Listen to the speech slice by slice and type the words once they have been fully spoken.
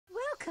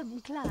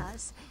Welcome,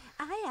 class.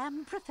 I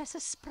am Professor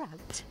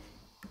Sprout.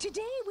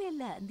 Today we'll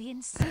learn the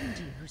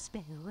Incendio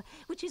spell,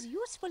 which is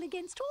useful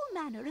against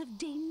all manner of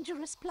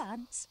dangerous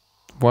plants.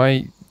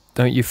 Why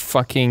don't you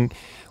fucking...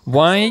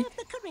 Why?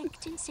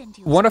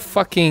 What a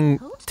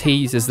fucking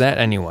tease is that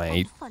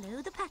anyway?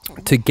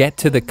 To get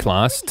to the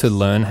class to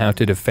learn how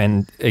to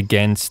defend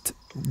against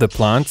the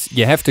plants,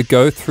 you have to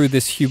go through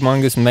this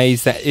humongous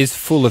maze that is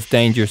full of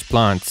dangerous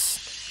plants.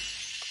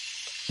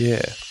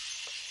 Yeah.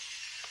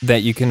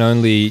 That you can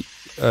only,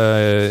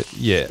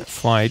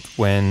 fight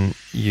when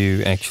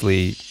you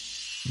actually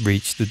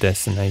reach the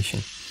destination.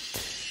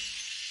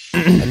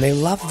 And they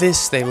love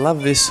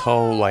this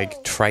whole,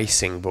 like,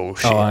 tracing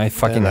bullshit. Oh, I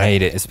fucking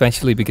hate it,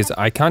 especially because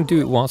I can't do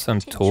it whilst I'm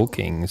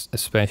talking,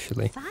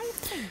 especially.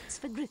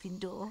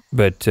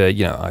 But,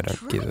 you know, I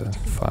don't give a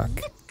fuck.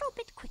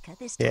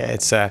 Yeah,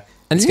 it's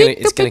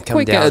gonna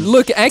come down.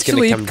 Look,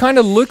 actually, it kind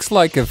of looks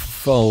like a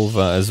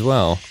vulva as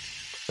well.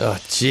 Oh,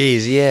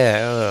 jeez,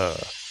 yeah.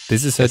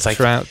 This is a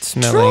trout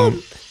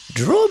smelling...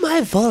 Draw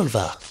my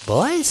vulva,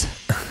 boys.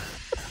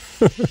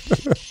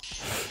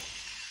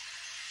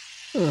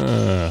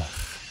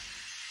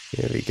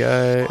 Here we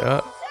go.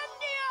 Oh.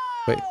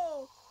 Wait.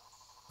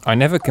 I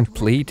never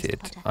completed.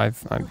 I'm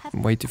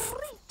way too...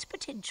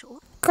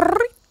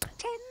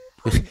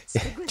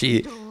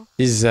 Gee,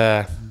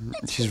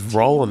 she's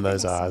rolling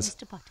those R's.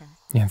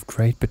 You have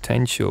great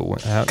potential.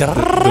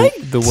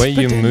 The way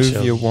you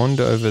move your wand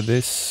over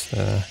this...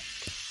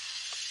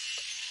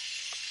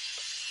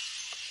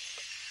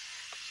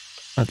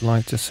 I'd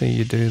like to see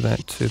you do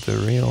that to the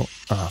real...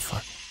 Ah,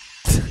 fuck.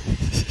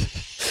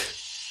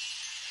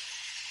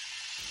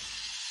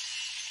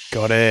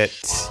 Got it.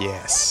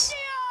 Yes.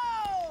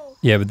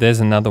 Yeah, but there's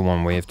another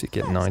one where you have to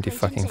get 90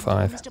 fucking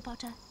 5.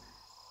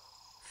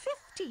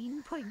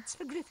 15 points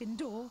for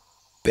Gryffindor.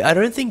 But I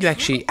don't think you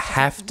actually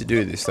have to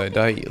do this though,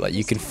 don't you? Like,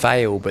 you can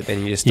fail, but then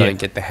you just don't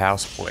get the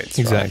house points.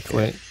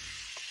 Exactly. Right?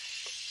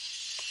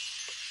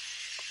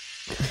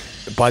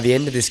 By the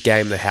end of this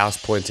game, the house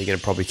points are going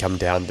to probably come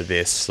down to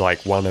this.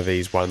 Like, one of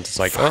these ones, it's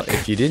like, oh,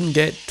 if you didn't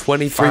get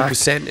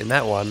 23% in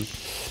that one...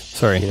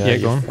 Sorry, you know, yeah,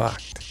 go on.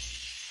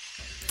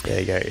 Fucked. There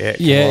you go, yeah.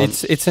 Yeah,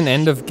 it's an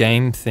end of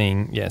game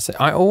thing. Yes,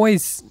 I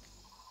always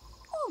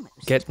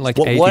get like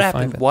 85. What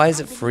happened? Why does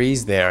it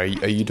freeze there? Are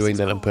you doing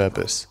that on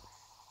purpose?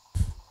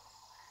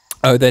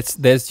 Oh,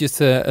 there's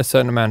just a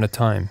certain amount of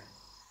time.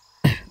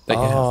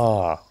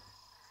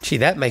 Gee,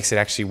 that makes it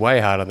actually way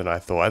harder than I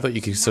thought. I thought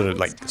you could sort of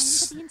like...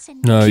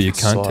 No, you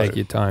can't take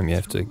your time. You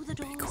have to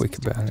be quick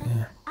about it,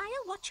 yeah.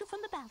 I'll watch you from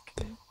the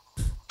balcony.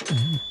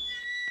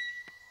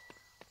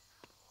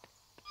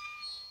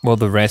 Well,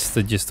 the rest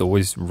are just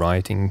always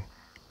writing.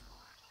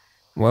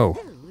 Whoa.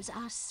 Those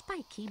are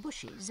spiky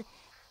bushes.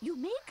 You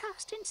may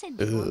cast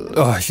Incendio.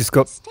 Oh, she's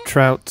got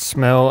trout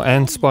smell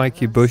and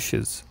spiky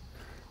bushes.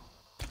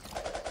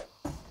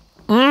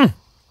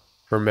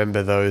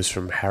 Remember those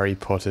from Harry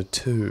Potter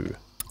 2?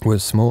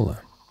 Was smaller.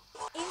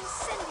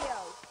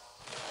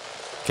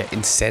 Okay,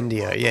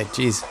 Incendio. Yeah,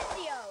 jeez.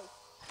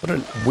 What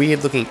a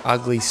weird-looking,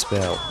 ugly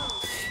spell.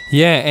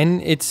 Yeah,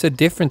 and it's a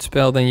different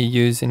spell than you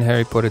use in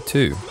Harry Potter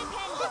 2.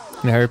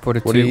 In Harry Potter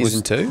 2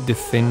 was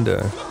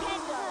Defender.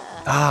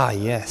 Ah,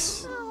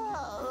 yes.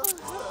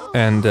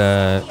 And we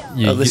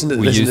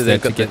use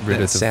that to get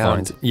rid of the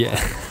sound. Yeah.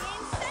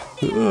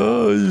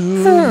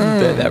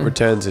 that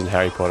returns in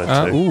Harry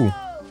Potter 2. Ooh.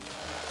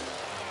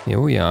 Here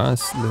we are,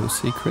 it's a little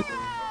secret.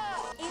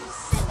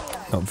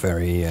 Not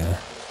very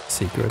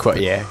secret.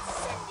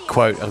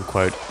 Quote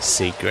unquote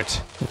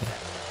secret. Yeah.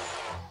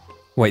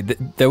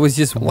 Wait, there was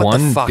just what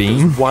one the fuck?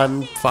 beam? Was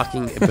one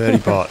fucking birdie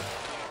bot.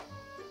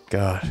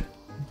 God.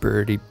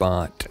 Birdie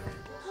bot.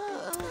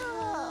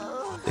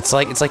 It's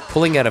like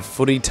pulling out a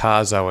footy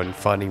Tarzo and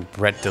finding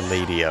Brett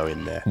Deledio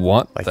in there.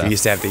 What? Like, they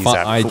used to have these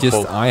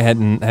I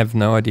have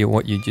no idea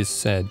what you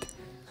just said.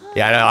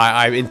 Yeah, I know.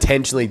 I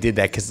intentionally did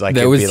that because like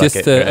there was just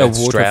like a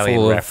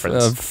Australian waterfall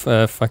reference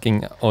of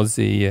fucking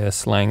Aussie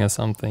slang or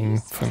something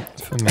for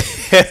me.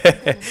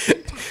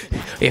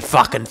 Yeah,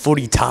 fucking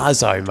footy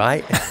Tarzo,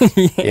 mate.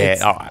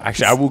 Yeah.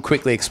 Actually, I will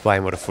quickly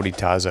explain what a footy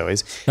Tarzo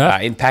is.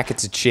 In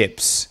packets of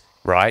chips,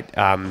 right?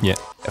 A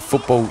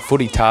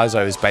footy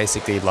Tarzo is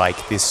basically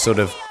like this sort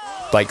of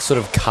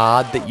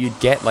card that you'd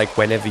get like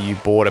whenever you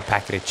bought a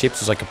packet of chips.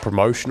 It was like a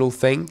promotional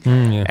thing,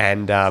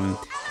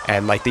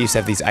 and like they used to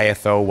have these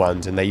AFL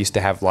ones, and they used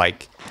to have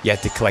like you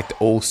had to collect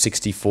all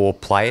 64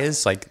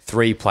 players, like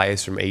 3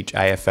 players from each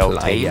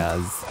AFL team,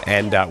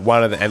 and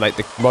one of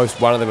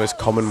the most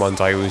common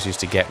ones I always used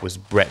to get was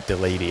Brett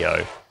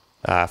Deledio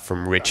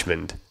from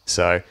Richmond.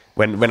 So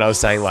when I was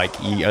saying like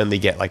you only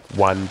get like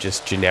one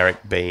just generic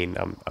bean,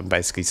 I'm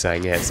basically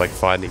saying it's like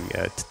finding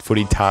a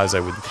footy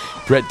Tarzo with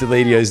Brett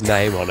Deledio's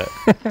name on it.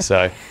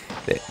 So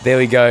there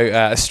we go,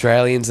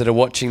 Australians that are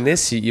watching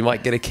this, you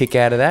might get a kick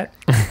out of that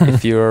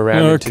if you were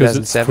around in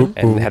 2007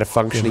 and had a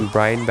functioning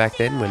brain back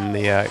then when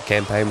the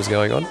campaign was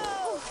going on.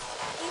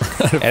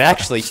 And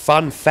actually,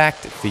 fun fact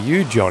for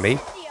you, Johnny,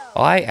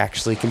 I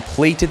actually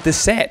completed the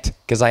set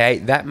because I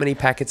ate that many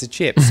packets of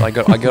chips. I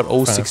got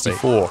all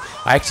 64.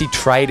 I actually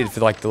traded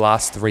for like the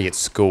last 3 at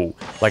school.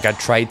 Like I'd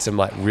trade some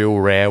like real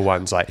rare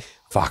ones. Like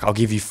fuck, I'll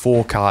give you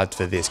 4 cards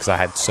for this because I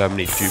had so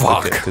many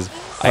duplicates because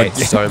I ate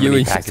so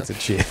many packets of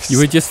chips. You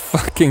were just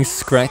fucking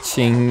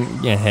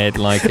scratching your head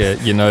like a,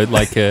 you know,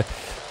 like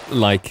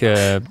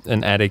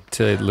an addict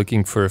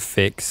looking for a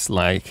fix.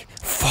 Like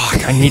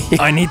fuck,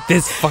 I need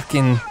this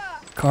fucking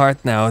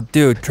card now,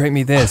 dude. Trade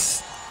me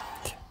this.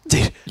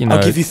 Dude, you know,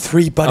 I'll give you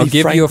 3 Buddy I'll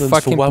give you a Franklins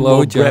fucking for 1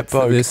 more blowjob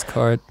for Griptonite. this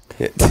card.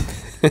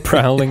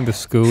 Prowling the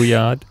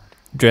schoolyard,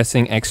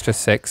 dressing extra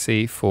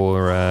sexy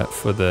for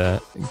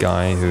the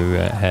guy who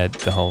had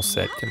the whole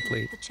set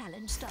complete.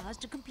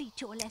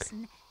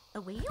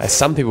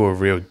 Some people were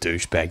real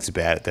douchebags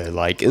about it. They're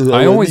like,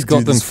 I always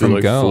got them from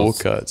like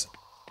girls. 4 cards.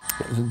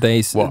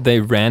 They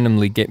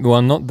randomly get,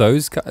 well, not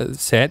those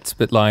sets,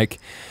 but like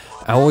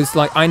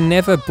I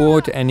never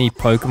bought any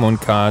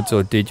Pokemon cards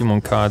or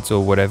Digimon cards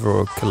or whatever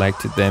or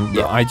collected them.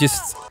 Yeah.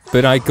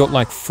 But I got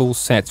like full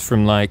sets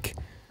from like,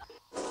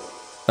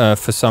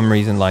 for some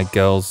reason, like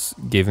girls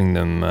giving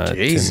them to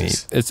me.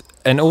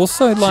 And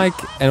also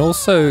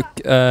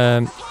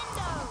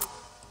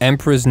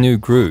Emperor's New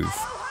Groove.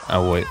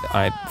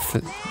 I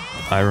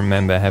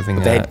remember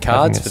having they had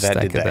cards for that,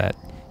 stack did of they? that.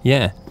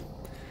 Yeah.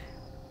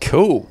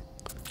 Cool.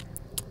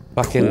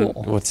 Fucking,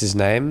 Cool. what's his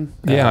name?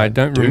 Yeah, I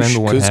don't remember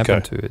what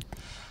happened to it.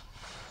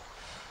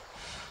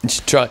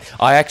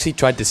 I actually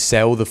tried to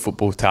sell the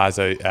football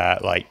Tarzo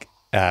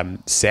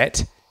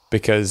set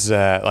because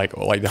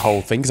like the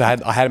whole thing. Cause I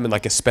had them in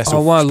like a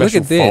special look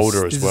at this.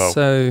 folder as well.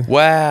 So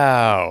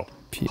wow!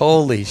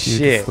 Holy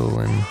shit!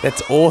 And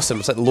That's awesome.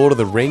 It's like Lord of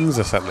the Rings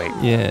or something.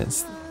 yeah,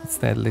 it's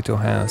that little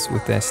house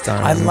with their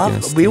star. I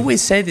love. We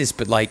always say this,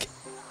 but like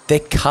their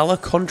color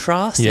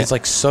contrast is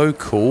like so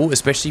cool,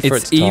 especially for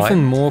its time. It's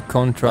even more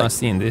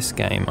contrasty in this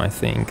game, I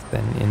think,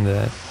 than in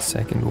the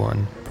second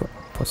one,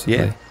 possibly.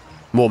 Yeah.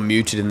 More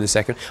muted in the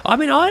second. I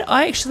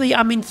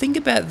mean, think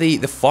about the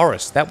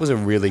forest. That was a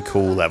really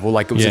cool level.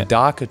 Like it was a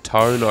darker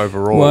tone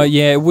overall. Well,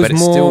 yeah, it was but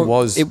more. It still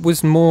was. It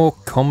was more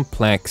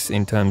complex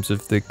in terms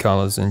of the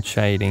colors and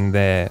shading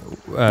there.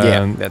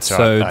 Yeah, that's right.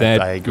 So I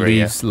that agree,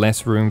 leaves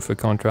less room for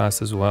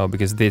contrast as well,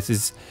 because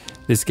this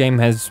game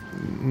has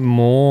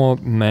more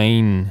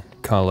main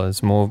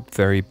colors, more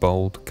very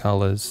bold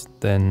colors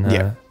than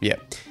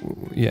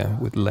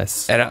with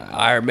less. And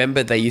I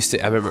remember they used to.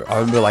 I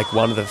remember like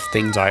one of the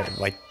things I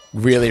like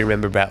really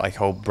remember about like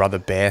whole Brother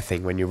Bear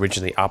thing when you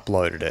originally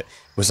uploaded it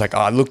was like,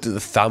 I looked at the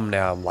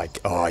thumbnail, I'm like,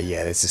 oh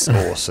yeah, this is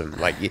awesome.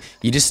 Like you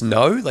just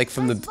know like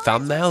from the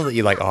thumbnail that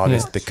you're like, oh,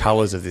 there's the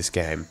colors of this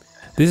game.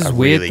 This is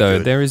weird really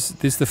though. good. This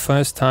is the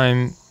first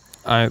time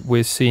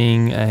we're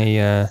seeing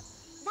That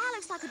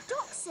looks like a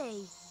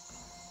doxy.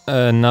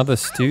 another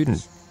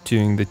student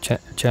doing the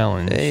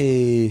challenge.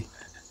 Hey.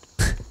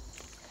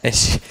 And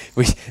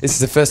this is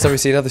the first time we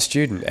see another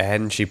student,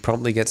 and she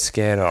promptly gets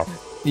scared off.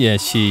 Yeah,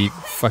 she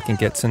fucking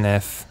gets an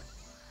F.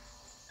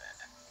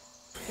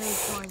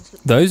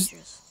 Those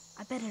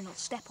I better not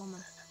step on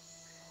them.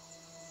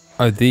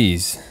 Oh,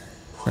 these.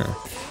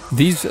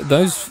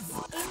 Those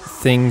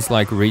things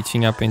like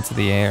reaching up into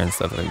the air and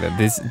stuff like that.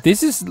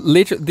 This is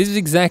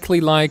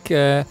exactly like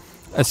a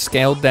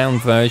scaled down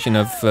version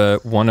of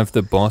one of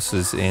the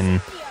bosses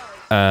in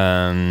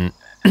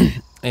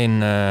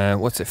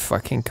what's it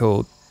fucking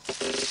called?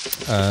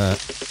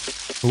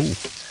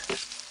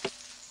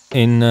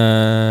 In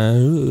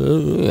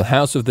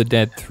House of the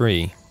Dead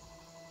 3.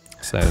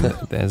 So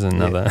there's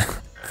another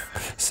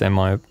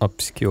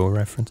semi-obscure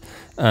reference.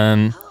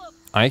 I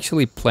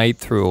actually played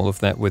through all of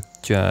that with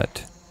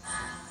Jert,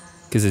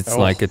 because it's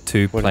like a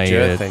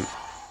two-player.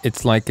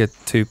 It's like a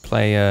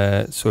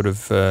two-player sort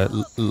of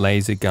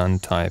laser gun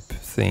type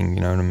thing.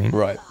 You know what I mean?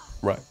 Right.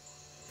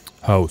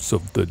 House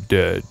of the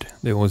Dead.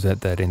 They always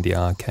had that in the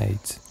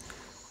arcades.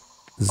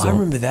 I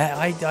remember that.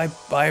 I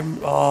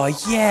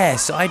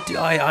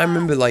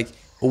remember like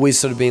always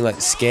sort of being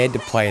like scared to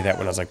play that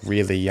when I was like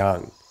really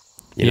young.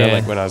 You know,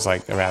 like when I was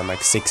like around like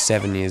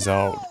 6-7 years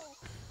old.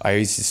 I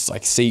used to just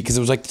like see, because it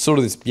was like sort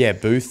of this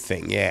booth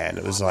thing, and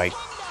it was like.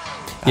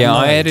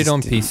 I had it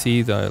on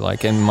PC though,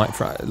 like, and my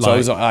so it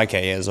was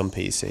it was on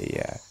PC,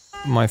 yeah.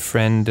 My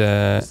friend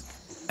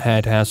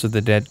had House of the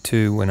Dead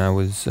 2 when I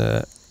was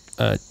do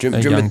you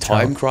remember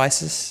Time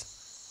Crisis?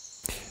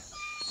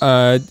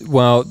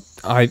 Well,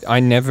 I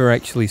never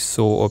actually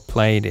saw or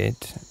played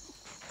it,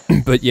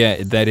 but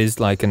yeah, that is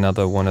like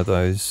another one of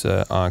those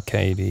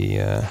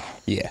arcadey.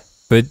 Yeah.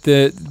 But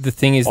the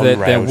thing is that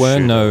there were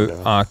no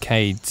shooter,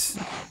 arcades,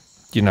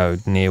 you know,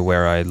 near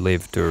where I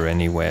lived or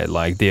anywhere.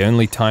 Like the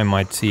only time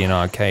I'd see an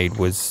arcade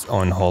was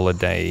on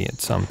holiday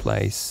at some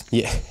place.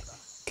 Yeah.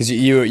 Because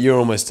you're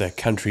almost a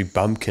country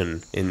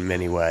bumpkin in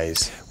many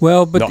ways.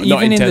 Well, but not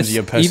even in in terms of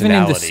your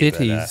personality,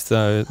 cities,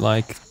 though,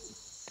 like,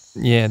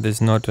 yeah,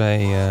 there's not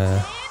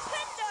a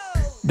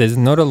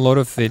lot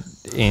of it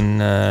in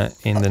the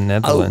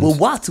Netherlands. Oh,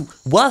 well,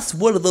 what's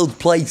one of those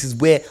places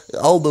where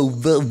all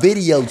the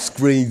video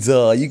screens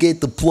are? You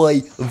get to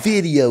play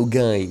video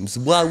games.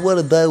 What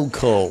are those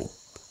called?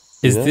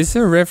 Is this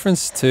a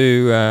reference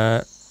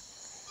to?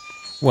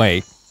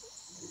 Wait,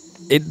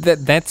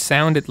 that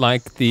sounded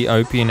like the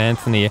Opie and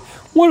Anthony.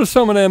 What are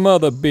some of them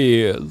other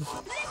beers?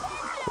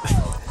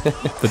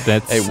 But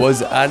that's... It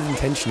was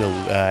unintentional,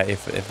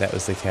 if that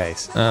was the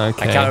case. Okay. I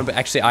can't remember.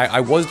 Actually, I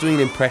was doing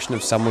an impression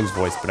of someone's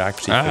voice, but I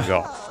actually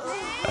forgot.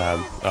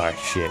 Oh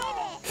shit!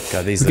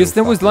 God, because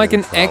there was like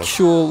an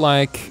actual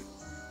like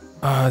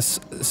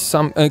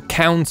some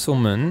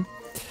councilman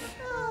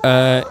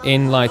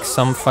in like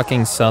some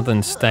fucking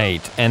southern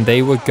state, and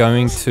they were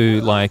going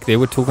to like they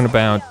were talking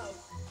about,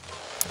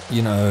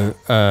 you know,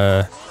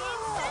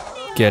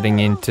 getting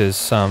into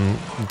some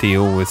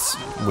deal with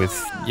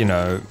you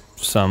know,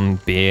 some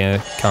beer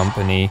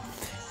company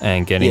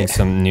and getting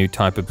some new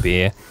type of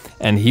beer.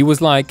 And he was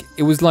like,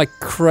 it was like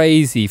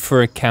crazy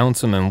for a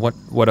councilman.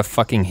 What a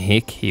fucking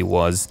hick he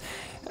was.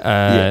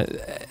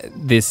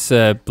 This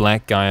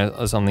black guy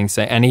or something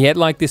say, and he had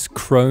like this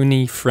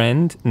crony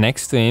friend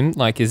next to him,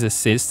 like his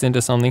assistant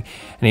or something.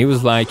 And he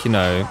was like, you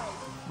know,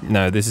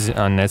 no, this is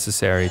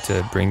unnecessary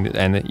to bring.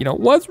 And you know,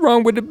 what's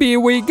wrong with the beer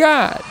we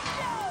got?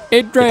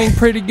 It drank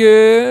pretty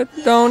good,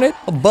 don't it?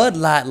 A Bud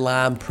Light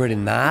lime pretty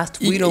nice.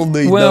 We don't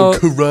need no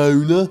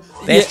Corona.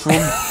 That's from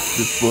the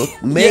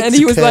fuck Mexico. Yeah, and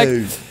he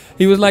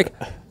was like,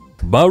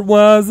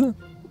 Budweiser?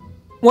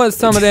 What's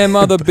some of them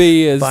other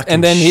beers?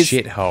 And then his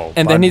shithole.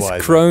 And then his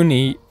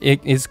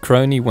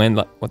crony went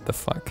like, what the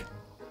fuck?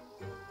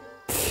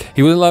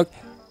 He was like,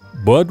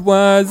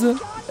 Budweiser?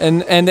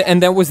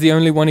 And that was the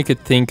only one he could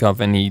think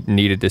of, and he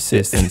needed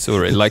assistance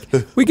already. Like,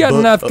 we got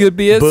enough good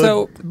beers,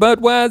 so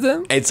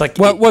Budweiser? It's like,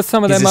 what's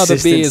some of them other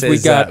beers we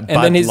got? And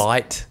Bud then his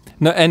Light.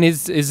 No, and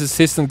his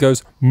assistant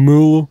goes,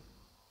 Mull.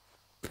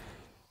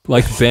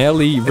 Like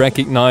barely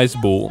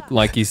recognizable,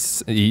 like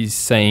he's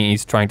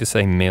trying to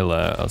say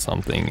Miller or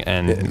something,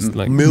 and he's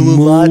like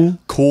Miller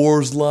Light,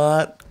 Coors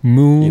Light,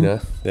 Moo. You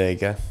know, there you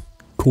go.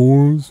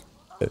 Coors.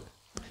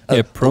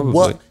 Yeah, probably.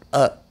 What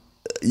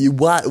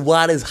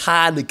is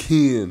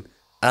Heineken?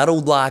 I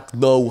don't like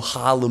no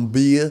Holland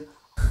beer.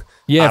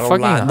 Yeah, I don't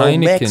fucking like Heineken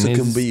no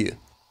Mexican beer.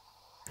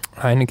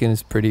 Heineken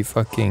is pretty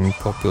fucking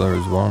popular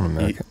as well in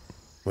America.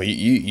 Well,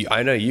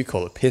 I know you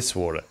call it piss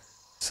water.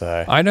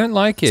 So I don't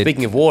like it.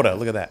 Speaking of water,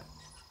 look at that.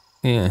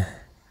 Yeah.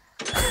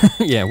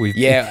 Yeah, we've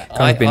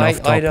I been off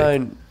topic. I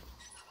don't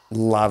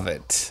love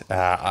it.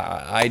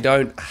 I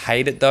don't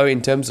hate it though,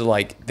 in terms of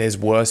like there's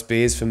worse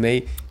beers for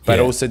me, but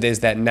also there's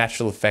that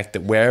natural effect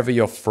that wherever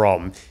you're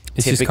from,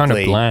 it's typically just kind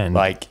of bland.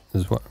 Like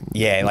as well.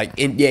 Yeah, like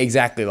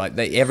exactly. Like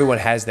everyone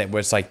has that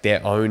where it's like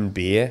their own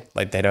beer.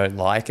 Like they don't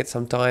like it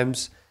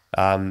sometimes.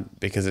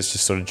 Because it's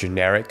just sort of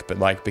generic, but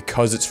like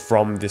because it's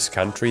from this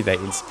country,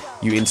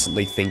 you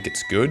instantly think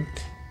it's good.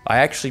 I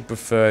actually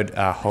preferred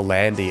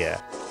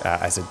Hollandia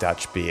as a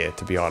Dutch beer,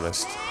 to be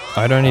honest.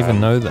 I don't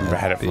even know that. I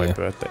had it for my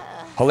birthday.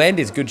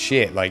 Hollandia is good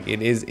shit. Like it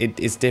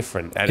is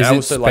different. And is I it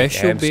also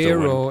special like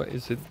beer or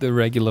is it the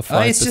regular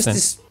 5%? It's just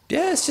this.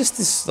 Yeah, it's just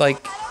this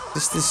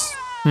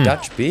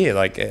Dutch beer.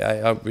 Like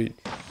it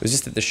was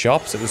just at the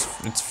shops.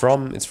 It's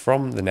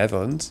from the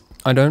Netherlands.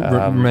 I don't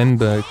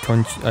remember.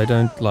 I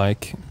don't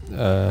like.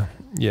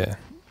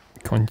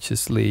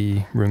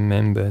 Consciously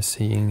remember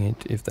seeing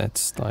it. If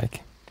that's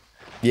like.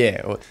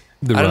 Yeah, well,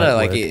 I don't know.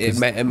 Like I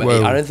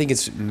don't think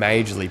it's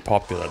majorly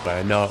popular, but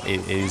I know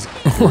it is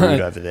brewed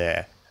over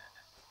there.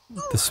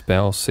 The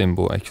spell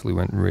symbol actually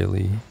went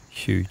really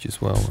huge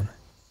as well.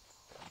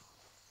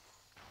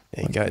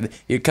 There you go.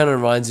 It kind of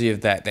reminds me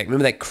of that.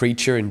 Remember that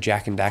creature in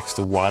Jak and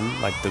Daxter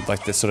 1,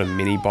 like the sort of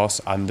mini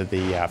boss under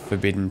the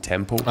Forbidden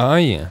Temple. Oh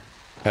yeah.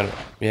 Kind of,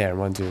 yeah, it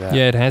reminds me of that.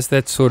 Yeah, it has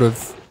that sort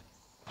of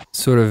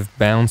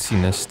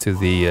bounciness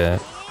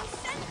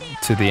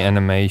to the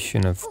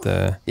animation of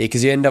the. Yeah,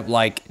 because you end up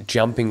like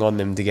jumping on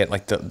them to get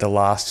like the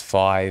last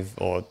 5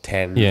 or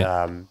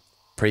 10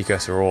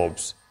 precursor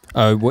orbs.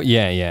 Oh, well,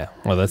 yeah.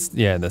 Well, that's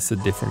a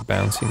different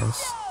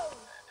bounciness,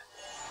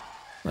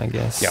 I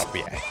guess. Yeah.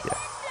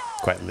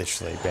 Quite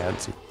literally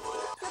bouncy.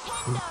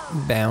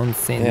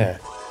 Bouncing. Yeah.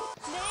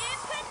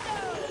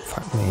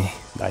 Fuck me.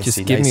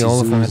 Just give me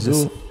all of them at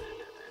this.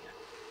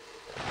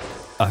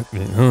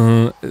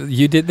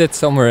 You did that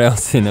somewhere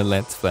else in a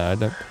Let's Play. I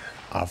don't.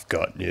 I've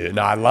got new.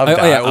 No, I love that.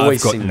 I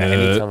always sing that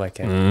anytime I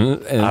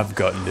can. I've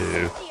got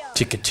new.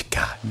 Chicka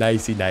chicka.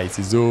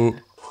 Nicey zoo.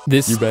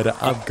 You better.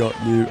 I've got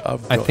new.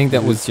 I think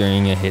that was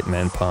during a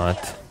Hitman part.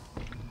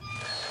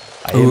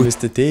 I am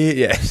Mr. T.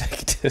 Yeah.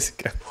 Just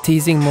go.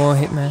 Teasing more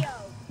Hitman.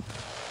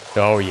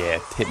 Oh yeah,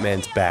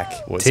 Hitman's back.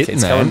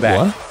 It's coming back.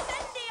 What?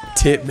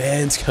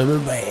 Hitman's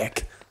coming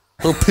back.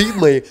 Oh,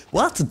 Hitman.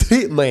 What's a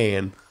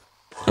Hitman?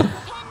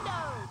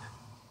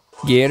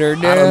 Get her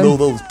done. I don't know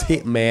those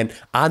Hitman.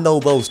 I know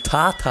those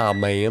Tata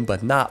Man,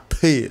 but not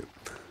Pit.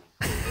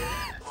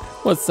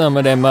 What's some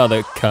of them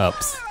other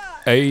cups?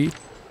 A,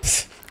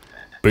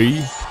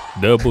 B,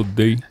 double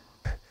D.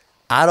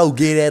 I don't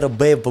get out of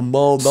bed for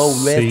more, no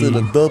less than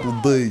a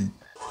double D.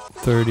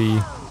 30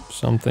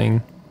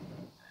 something.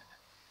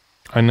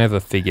 I never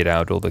figured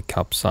out all the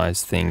cup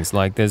size things.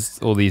 Like there's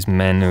all these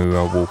men who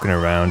are walking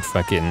around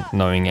fucking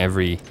knowing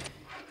every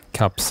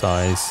cup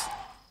size.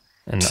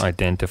 and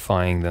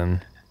identifying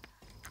them.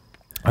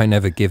 I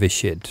never give a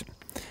shit.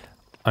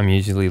 I'm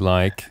usually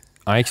like,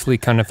 I actually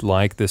kind of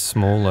like the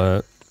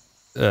smaller.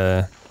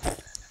 Do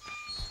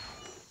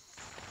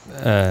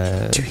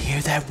you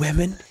hear that,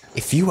 women?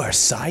 If you are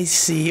size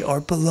C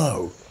or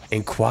below,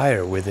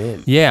 inquire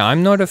within. Yeah,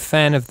 I'm not a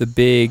fan of the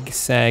big,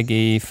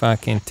 saggy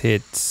fucking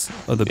tits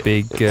or the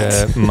big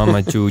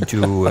mama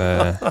juju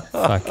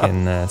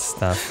fucking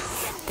stuff.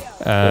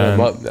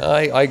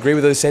 I agree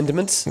with those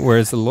sentiments.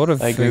 Whereas a lot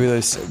of I agree with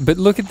those. But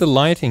look at the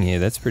lighting here.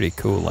 That's pretty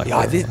cool. Like,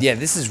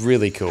 this is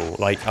really cool.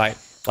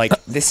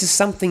 This is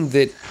something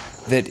that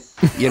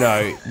you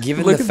know,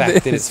 given the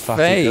fact that it's fucking.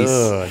 Face.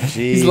 Oh, Jesus.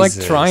 He's like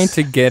trying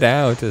to get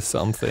out or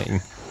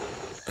something.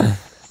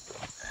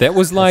 That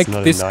was like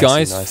this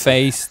guy's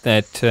face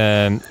that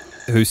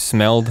who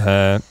smelled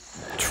her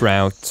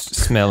trout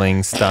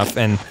smelling stuff,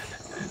 and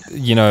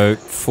you know,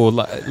 for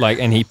like,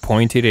 and he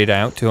pointed it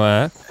out to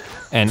her,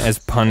 and as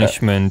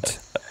punishment,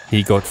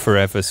 he got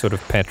forever sort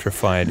of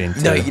petrified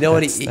into. No, you know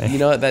what? You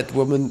know what, that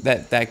woman,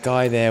 that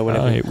guy there,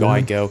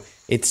 whatever girl.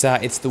 It's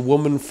the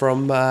woman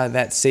from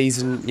that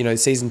season, you know,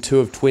 season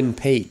 2 of Twin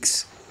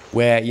Peaks,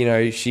 where, you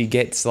know, she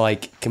gets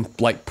like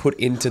put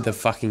into the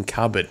fucking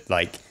cupboard,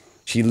 like.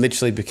 She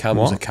literally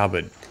becomes a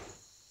cupboard.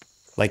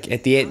 Like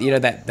at the end, you know,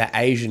 that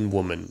Asian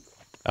woman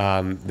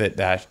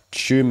that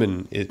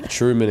Truman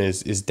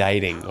is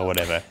dating or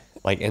whatever,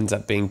 like ends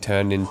up being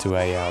turned into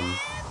a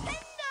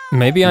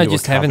maybe I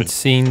just haven't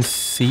seen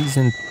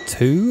season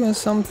 2 or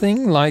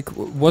something. Like,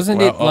 wasn't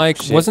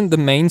the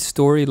main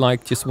story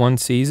like just one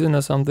season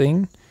or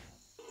something?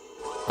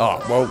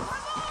 Oh well,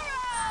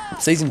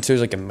 season 2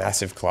 is like a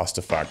massive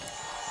clusterfuck.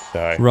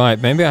 So. Right,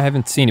 maybe I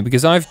haven't seen it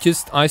because I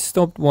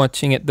stopped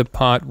watching at the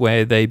part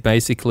where they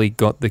basically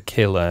got the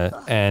killer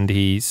and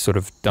he sort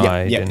of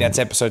died. Yeah, that's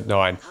episode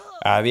 9.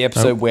 The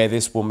episode where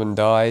this woman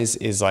dies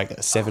is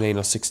like 17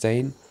 or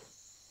 16.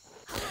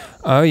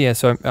 Oh yeah,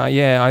 so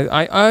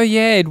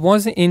it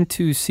wasn't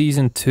into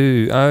season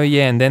 2. Oh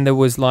yeah, and then there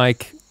was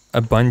like a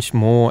bunch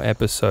more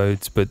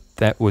episodes, but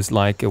that was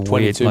like a 22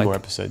 weird, like, more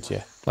episodes,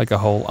 yeah, like a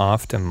whole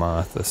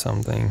aftermath or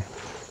something.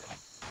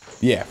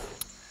 Yeah.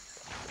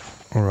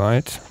 All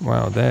right.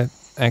 Wow, that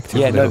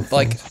active. Yeah, no,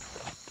 like,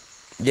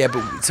 yeah,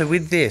 but so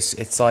with this,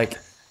 it's like,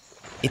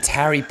 it's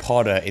Harry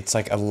Potter. It's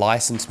like a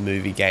licensed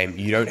movie game.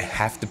 You don't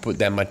have to put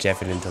that much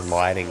effort into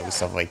lighting and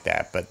stuff like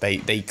that. But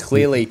they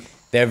clearly,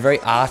 they're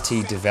very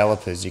arty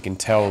developers. You can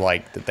tell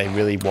like that they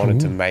really wanted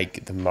to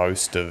make the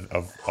most of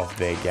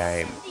their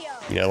game.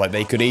 You know, like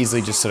they could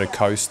easily just sort of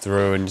coast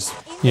through and just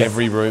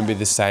every room be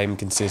the same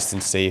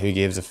consistency. Who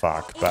gives a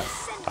fuck? But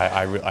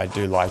I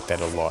do like that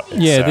a lot.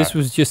 It's, this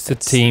was just a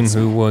team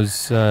who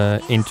was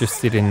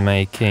interested in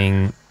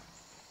making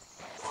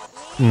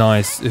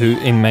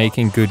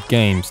making good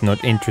games,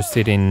 not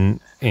interested in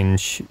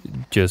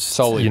just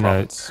solely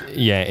profits.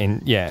 I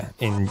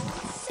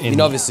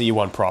mean, obviously you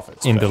want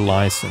profits in the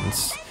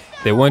license.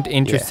 They weren't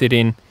interested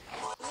in.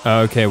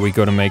 Okay, we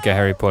got to make a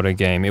Harry Potter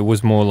game. It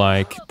was more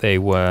like they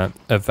were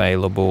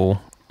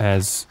available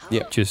as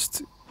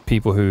just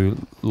people who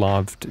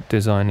loved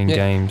designing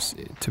games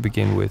to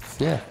begin with.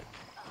 Yeah.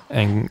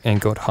 And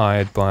got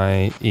hired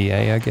by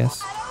EA, I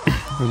guess,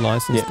 who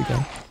licensed the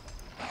game.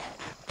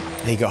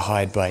 They got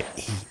hired by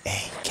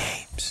EA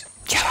Games.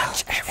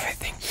 Charge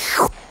everything.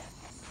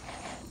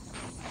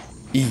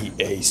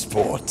 EA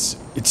Sports.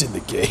 It's in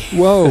the game.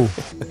 Whoa.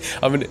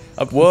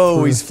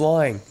 Whoa, he's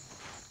flying.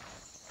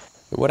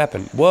 What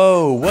happened?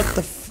 Whoa, what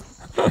the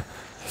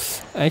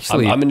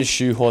Actually, I'm going to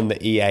shoehorn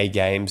the EA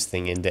Games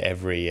thing into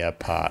every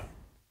part.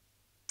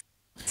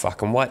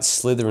 Fucking white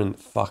Slytherin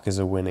fuckers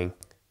are winning.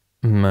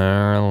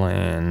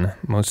 Merlin,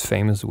 most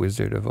famous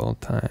wizard of all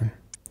time.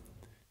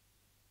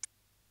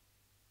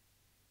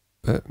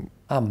 But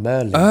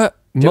Merlin.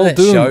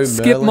 Muldoon.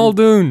 Skip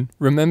Muldoon.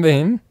 Remember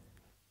him?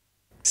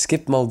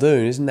 Skip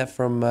Muldoon, isn't that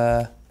from?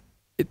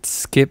 It's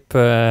Skip,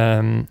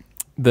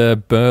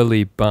 the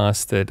burly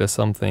bastard or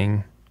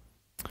something.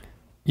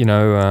 You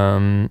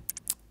know,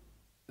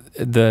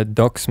 the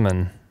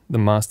docksman,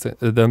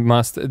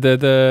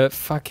 the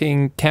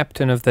fucking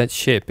captain of that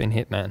ship in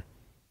Hitman.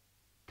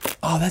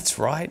 Oh, that's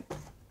right.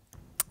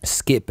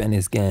 Skip and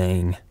his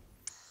gang.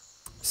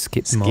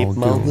 Skip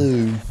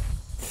Muldoon.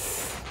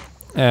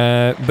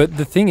 But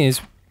the thing is,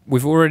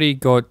 we've already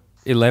got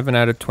 11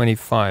 out of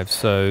 25,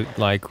 so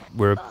like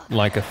we're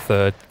like a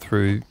third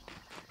through,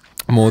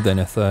 more than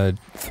a third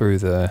through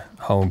the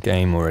whole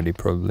game already,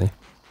 probably.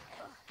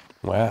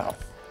 Wow.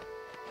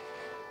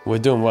 We're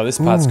doing well. This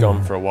part's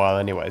gone for a while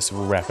anyway, so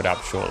we'll wrap it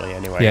up shortly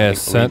anyway. Yeah,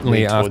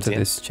 certainly after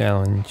this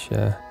challenge.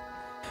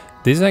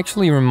 This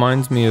actually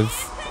reminds me of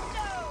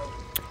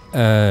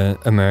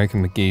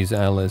American McGee's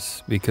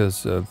Alice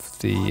because of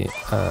the...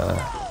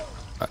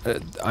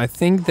 I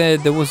think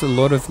that there was a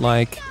lot of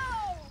like...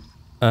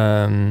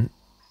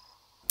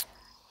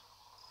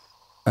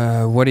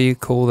 what do you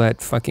call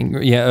that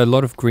fucking... Yeah, a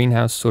lot of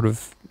greenhouse sort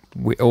of...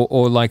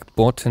 Or like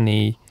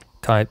botany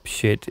type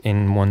shit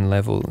in one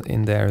level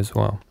in there as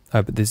well.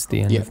 Oh, but this is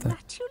the end of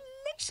that.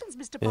 Congratulations,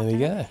 Mr. There we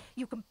go.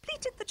 You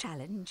completed the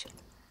challenge.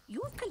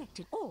 You've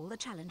collected all the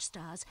challenge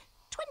stars.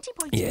 20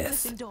 points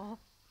in Gryffindor.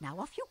 Now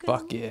off you go.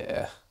 Fuck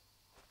yeah.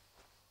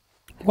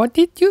 What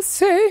did you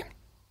say?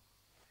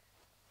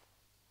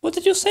 What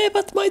did you say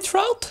about my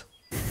trout?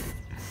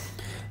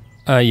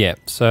 Yeah,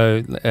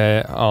 so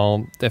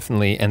I'll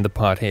definitely end the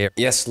part here.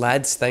 Yes,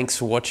 lads, thanks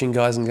for watching,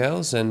 guys and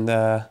girls, and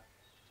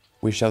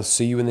we shall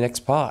see you in the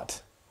next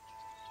part.